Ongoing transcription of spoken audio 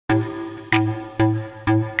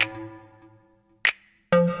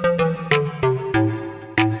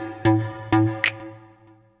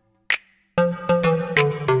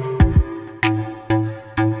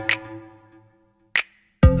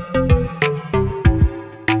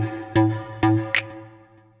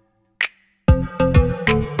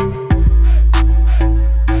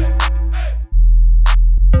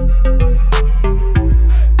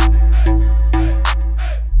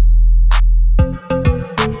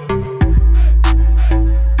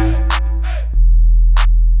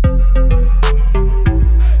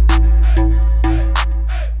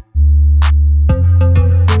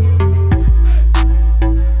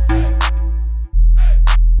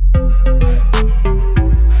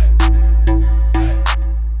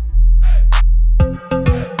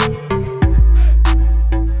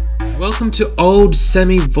welcome to Old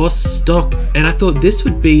Semi-Vostok, and I thought this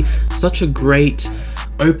would be such a great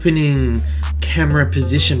opening camera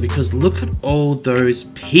position because look at all those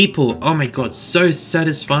people. Oh my god, so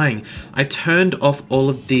satisfying. I turned off all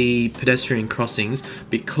of the pedestrian crossings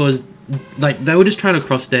because like they were just trying to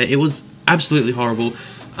cross there. It was absolutely horrible.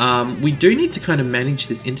 We do need to kind of manage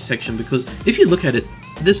this intersection because if you look at it,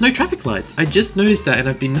 there's no traffic lights. I just noticed that,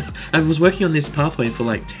 and I was working on this pathway for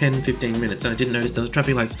like 10-15 minutes and I didn't notice there was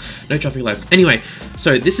traffic lights. No traffic lights. Anyway,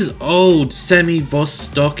 so this is Old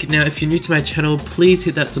Semi-Vostok. Now if you're new to my channel, please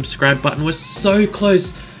hit that subscribe button. We're so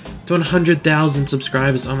close to 100,000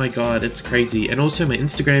 subscribers. Oh my god, it's crazy. And also my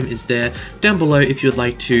Instagram is there down below if you'd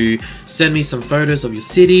like to send me some photos of your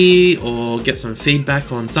city or get some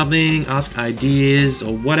feedback on something, ask ideas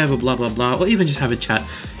or whatever, blah blah blah, or even just have a chat.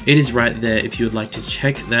 It is right there if you would like to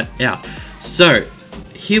check that out. So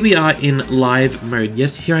here we are in live mode.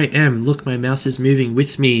 Yes, here I am. Look, my mouse is moving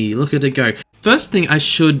with me. Look at it go. First thing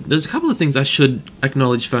there's a couple of things I should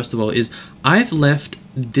acknowledge first of all is I've left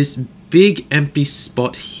this big empty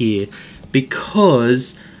spot here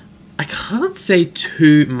because I can't say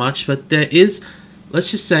too much, but there is, let's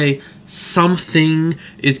just say, something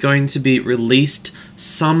is going to be released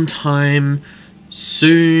sometime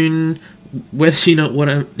soon. Whether you know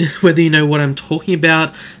what I'm talking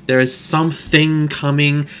about, there is something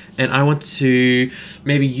coming, and I want to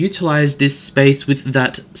maybe utilize this space with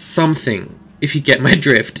that something, if you get my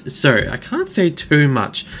drift. So I can't say too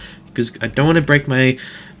much because I don't want to break my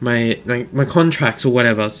contracts or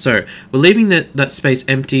whatever. So we're leaving that space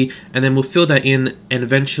empty, and then we'll fill that in and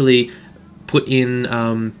eventually put in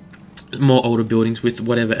more older buildings with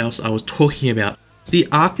whatever else I was talking about. The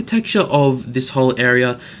architecture of this whole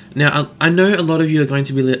area, now I know a lot of you are going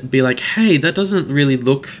to be like, hey, that doesn't really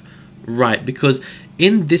look right, because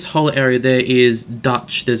in this whole area there is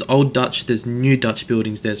Dutch, there's Old Dutch, there's New Dutch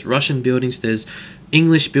buildings, there's Russian buildings, there's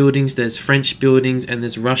English buildings, there's French buildings, and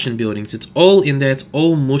there's Russian buildings. It's all in there, it's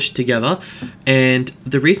all mushed together. And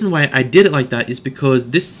the reason why I did it like that is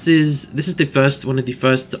because this is one of the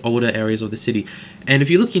first older areas of the city. And if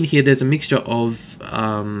you look in here, there's a mixture of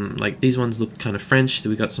like these ones look kind of French,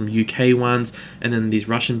 we got some UK ones, and then these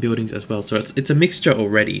Russian buildings as well. So it's a mixture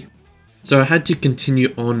already. So I had to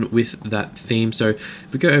continue on with that theme. So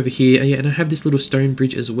if we go over here, yeah, and I have this little stone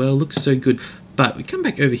bridge as well, looks so good. But we come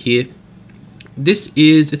back over here. It's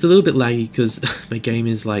a little bit laggy because my game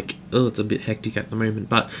is like, oh, it's a bit hectic at the moment,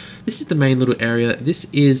 but this is the main little area. This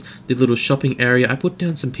is the little shopping area. I put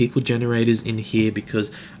down some people generators in here because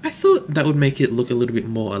I thought that would make it look a little bit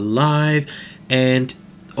more alive. And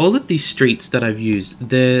all of these streets that I've used,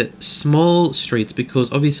 they're small streets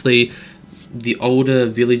because obviously the older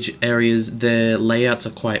village areas, their layouts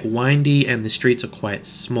are quite windy and the streets are quite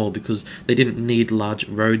small because they didn't need large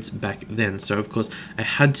roads back then. So of course I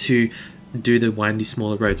had to do the windy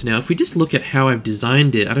smaller roads. Now if we just look at how I've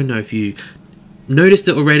designed it, I don't know if you noticed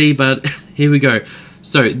it already, but here we go.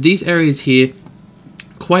 So these areas here,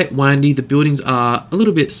 quite windy, the buildings are a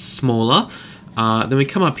little bit smaller. Then we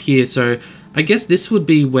come up here, so I guess this would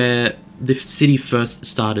be where the city first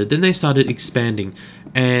started. Then they started expanding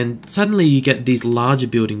and suddenly you get these larger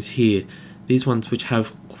buildings here, these ones which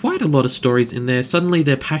have quite a lot of stories in there. Suddenly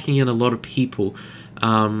they're packing in a lot of people.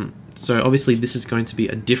 So obviously this is going to be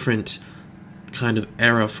a different kind of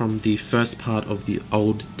era from the first part of the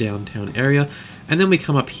old downtown area. And then we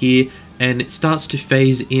come up here and it starts to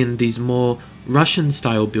phase in these more Russian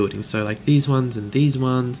style buildings, so like these ones and these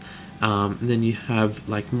ones, and then you have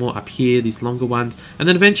like more up here, these longer ones, and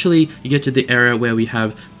then eventually you get to the area where we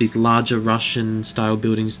have these larger Russian style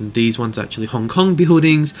buildings, and these ones are actually Hong Kong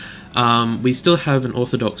buildings. We still have an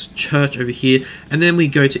Orthodox church over here, and then we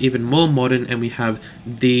go to even more modern and we have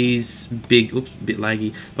these big, oops, a bit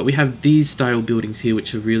laggy, but we have these style buildings here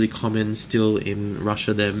which are really common still in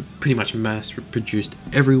Russia. They're pretty much mass produced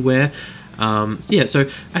everywhere. Yeah, so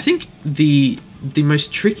I think the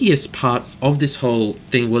most trickiest part of this whole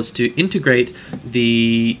thing was to integrate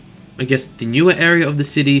the newer area of the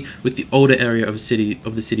city with the older area of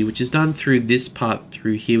the city, which is done through this part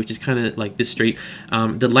through here, which is kind of like this street.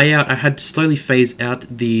 The layout, I had to slowly phase out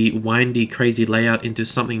the windy, crazy layout into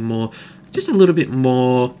something more, just a little bit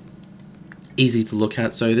more easy to look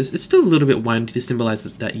at. So it's still a little bit windy to symbolize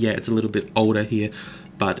that yeah, it's a little bit older here,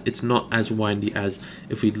 but it's not as windy as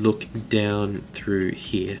if we look down through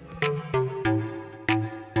here.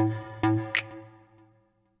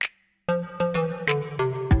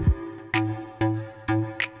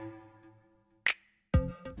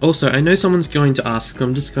 Also, I know someone's going to ask, so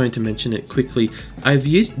I'm just going to mention it quickly. I've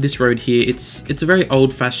used this road here. It's a very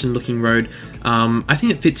old-fashioned looking road. I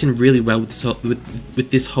think it fits in really well with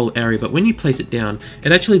this whole area, but when you place it down,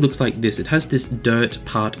 it actually looks like this. It has this dirt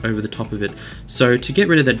part over the top of it. So to get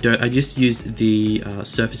rid of that dirt, I just use the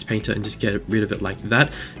surface painter and just get rid of it like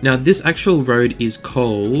that. Now, this actual road is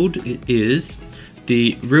called, it is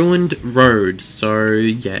the Ruined Road. So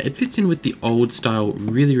yeah, it fits in with the old style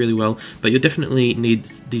really well, but you'll definitely need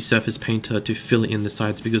the surface painter to fill in the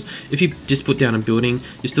sides, because if you just put down a building,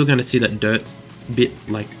 you're still going to see that dirt bit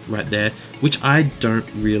like right there, which I don't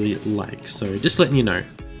really like. So just letting you know.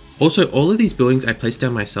 Also, all of these buildings I placed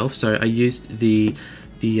down myself, so I used the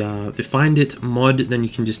Find It mod. Then you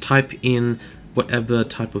can just type in whatever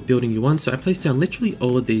type of building you want. So I placed down literally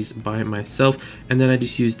all of these by myself, and then I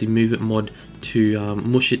just used the Move It mod to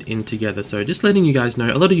mush it in together. So just letting you guys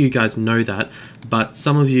know, a lot of you guys know that, but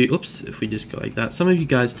some of you, oops, if we just go like that, some of you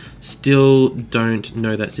guys still don't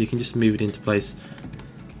know that, so you can just move it into place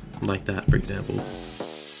like that, for example.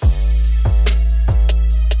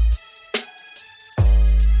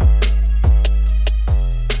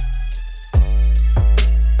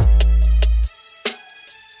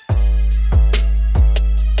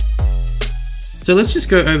 So let's just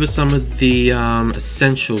go over some of the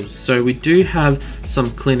essentials. So we do have some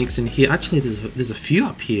clinics in here. Actually, there's a few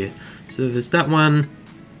up here. So there's that one,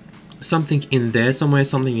 something in there somewhere,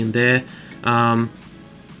 something in there. None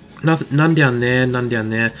down there, none down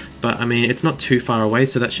there. But I mean, it's not too far away,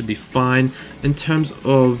 so that should be fine. In terms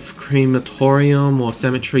of crematorium or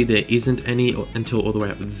cemetery, there isn't any until all the way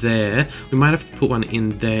up there. We might have to put one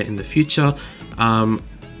in there in the future.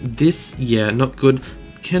 This, yeah, not good.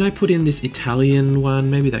 Can I put in this Italian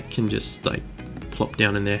one? Maybe that can just like plop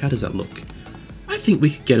down in there. How does that look? I think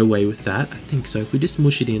we could get away with that. I think so. If we just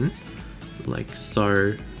mush it in like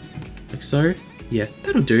so, like so. Yeah,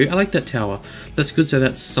 that'll do. I like that tower. That's good. So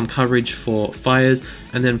that's some coverage for fires.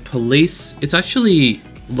 And then police. It's actually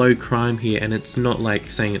low crime here, and it's not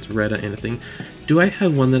like saying it's red or anything. Do I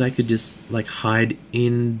have one that I could just like hide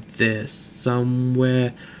in there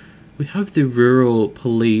somewhere? We have the rural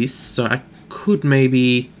police, so I could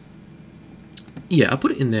maybe, yeah, I'll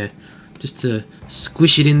put it in there just to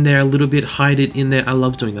squish it in there a little bit, hide it in there. I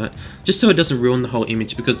love doing that just so it doesn't ruin the whole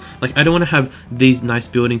image, because like I don't want to have these nice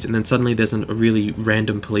buildings and then suddenly there's a really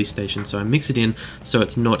random police station. So I mix it in so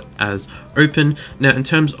it's not as open. Now in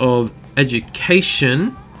terms of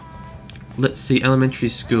education, let's see, elementary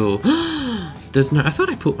school. There's no, I thought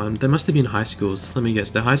I put one. There must have been high schools. Let me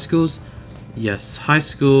guess, the high schools. Yes, high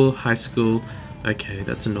school. Okay,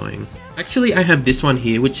 that's annoying. Actually, I have this one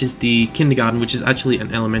here, which is the kindergarten, which is actually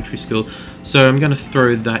an elementary school. So I'm going to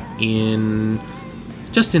throw that in,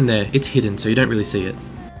 just in there. It's hidden, so you don't really see it.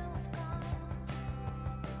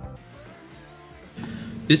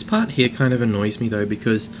 This part here kind of annoys me though,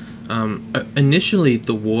 because initially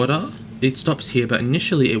the water, it stops here, but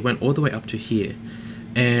initially it went all the way up to here.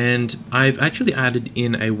 And I've actually added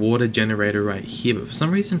in a water generator right here, but for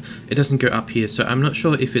some reason it doesn't go up here. So I'm not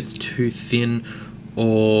sure if it's too thin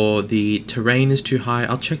or the terrain is too high.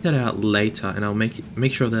 I'll check that out later, and I'll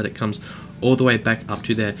make sure that it comes all the way back up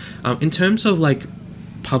to there. In terms of like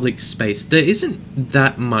public space, there isn't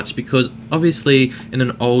that much, because obviously in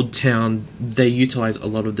an old town they utilize a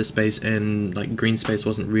lot of the space, and like green space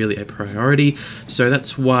wasn't really a priority. So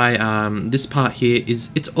that's why this part here is,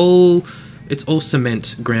 it's all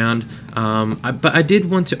cement ground, but I did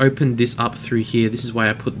want to open this up through here. This is why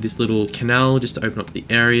I put this little canal, just to open up the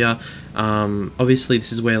area. Obviously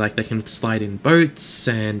this is where like they can slide in boats,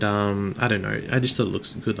 and I don't know, I just thought it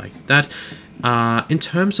looks good like that. In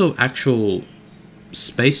terms of actual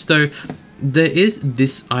space though, there is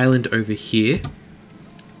this island over here.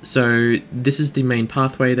 So this is the main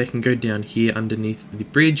pathway. They can go down here underneath the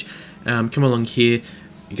bridge, come along here.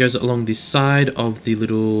 It goes along this side of the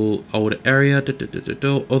little old area,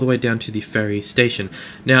 all the way down to the ferry station.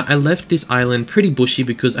 Now, I left this island pretty bushy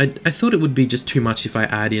because I thought it would be just too much if I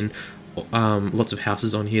add in lots of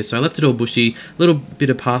houses on here. So I left it all bushy, a little bit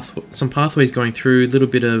of some pathways going through, a little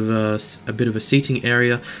bit of a bit of a seating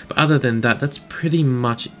area. But other than that, that's pretty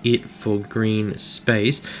much it for green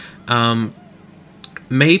space.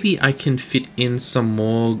 Maybe I can fit in some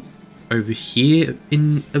more over here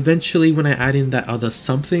eventually when I add in that other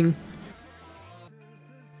something.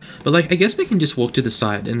 But like, I guess they can just walk to the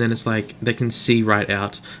side, and then it's like they can see right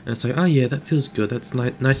out, and it's like, oh yeah, that feels good, that's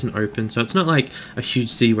nice and open. So it's not like a huge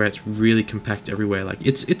city where it's really compact everywhere. Like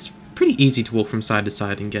it's pretty easy to walk from side to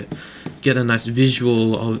side and get a nice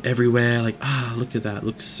visual of everywhere. Like, look at that,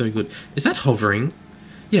 looks so good. Is that hovering?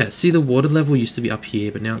 Yeah, see, the water level used to be up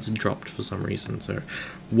here, but now it's dropped for some reason, so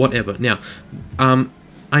whatever. Now,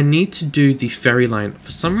 I need to do the ferry line.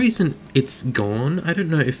 For some reason, it's gone. I don't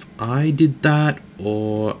know if I did that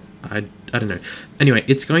or I don't know. Anyway,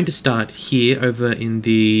 it's going to start here over in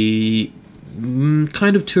the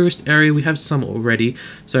kind of tourist area. We have some already,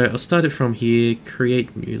 so I'll start it from here,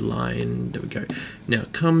 create new line. There we go. Now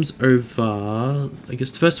it comes over, I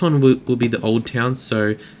guess the first one will be the old town,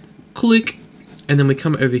 so click, and then we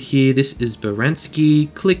come over here. This is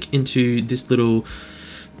Baranski. Click into this little,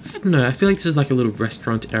 I don't know, I feel like this is like a little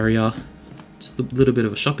restaurant area, just a little bit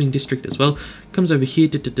of a shopping district as well. Comes over here,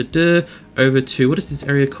 over to, what is this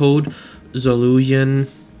area called? Zoluyan.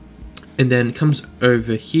 And then comes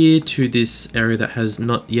over here to this area that has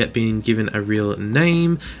not yet been given a real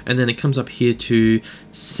name. And then it comes up here to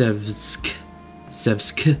Sevsk.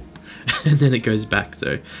 And then it goes back,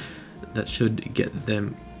 so that should get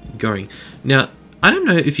them going. Now, I don't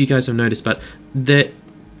know if you guys have noticed, but there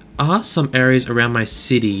are some areas around my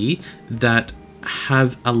city that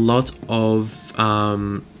have a lot of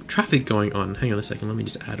traffic going on. Hang on a second, let me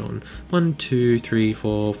just add on 1, 2, 3,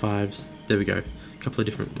 4, 5. There we go, a couple of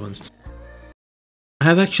different ones. I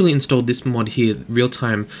have actually installed this mod here, real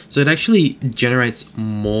time, so it actually generates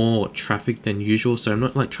more traffic than usual. So I'm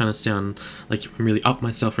not like trying to sound like I'm really up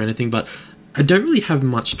myself or anything, but I don't really have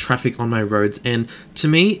much traffic on my roads, and to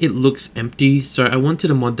me it looks empty. So I wanted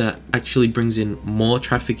a mod that actually brings in more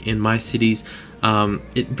traffic in my cities.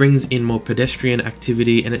 It brings in more pedestrian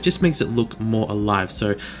activity, and it just makes it look more alive.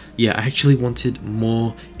 So yeah, I actually wanted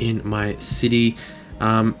more in my city.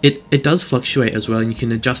 It does fluctuate as well, and you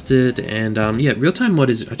can adjust it, and yeah, real-time mod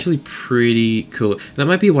is actually pretty cool. That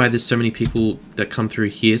might be why there's so many people that come through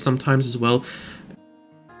here sometimes as well.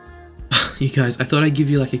 You guys, I thought I'd give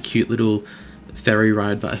you like a cute little ferry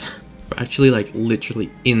ride, but we're actually like literally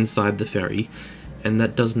inside the ferry, and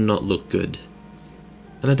that does not look good.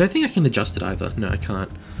 And I don't think I can adjust it either. No, I can't.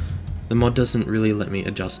 The mod doesn't really let me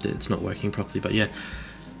adjust it. It's not working properly, but yeah.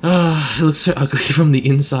 It looks so ugly from the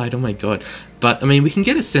inside, oh my god. But I mean, we can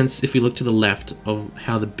get a sense if we look to the left of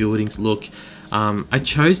how the buildings look. I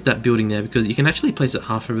chose that building there because you can actually place it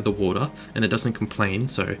half over the water and it doesn't complain,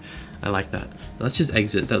 so I like that. Let's just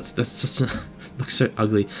exit. That's such a looks so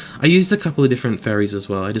ugly. I used a couple of different ferries as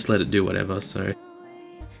well. I just let it do whatever, so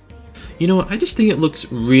you know what, I just think it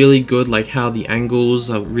looks really good, like how the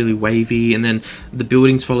angles are really wavy, and then the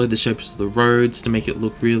buildings follow the shapes of the roads to make it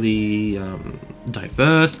look really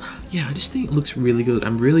diverse. Yeah, I just think it looks really good.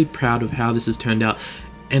 I'm really proud of how this has turned out,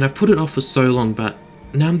 and I've put it off for so long, but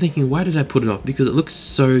now I'm thinking, why did I put it off? Because it looks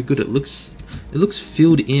so good. It looks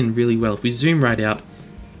filled in really well. If we zoom right out,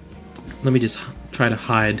 let me just try to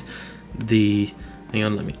hide the... Hang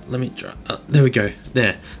on, let me try. There we go.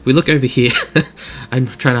 There. We look over here. I'm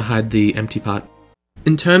trying to hide the empty part.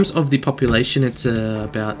 In terms of the population, it's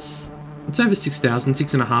about, it's over 6,000,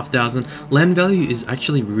 6,500. Land value is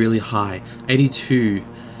actually really high, $82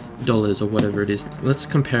 or whatever it is. Let's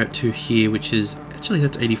compare it to here, which is actually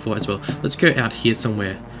that's 84 as well. Let's go out here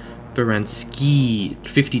somewhere. Baranski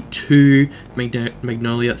 52,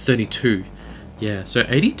 Magnolia 32. Yeah, so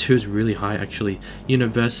 82 is really high actually.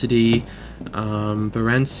 University,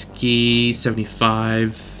 Baranski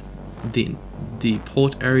 75, the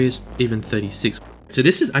port area is even 36. So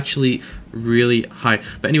this is actually really high.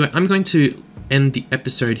 But anyway, I'm going to end the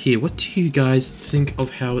episode here. What do you guys think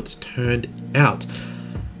of how it's turned out?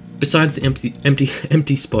 Besides the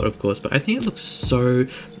empty spot, of course, but I think it looks so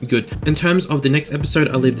good. In terms of the next episode,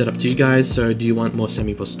 I'll leave that up to you guys. So do you want more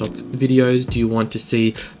semi-Vostok videos? Do you want to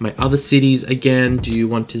see my other cities again? Do you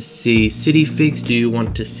want to see city fix? Do you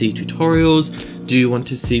want to see tutorials? Do you want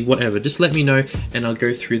to see whatever? Just let me know and I'll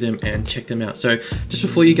go through them and check them out. So just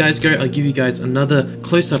before you guys go, I'll give you guys another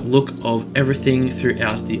close-up look of everything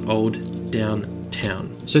throughout the old downtown.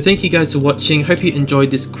 So thank you guys for watching. Hope you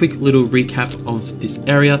enjoyed this quick little recap of this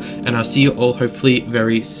area, and I'll see you all hopefully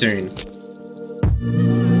very soon.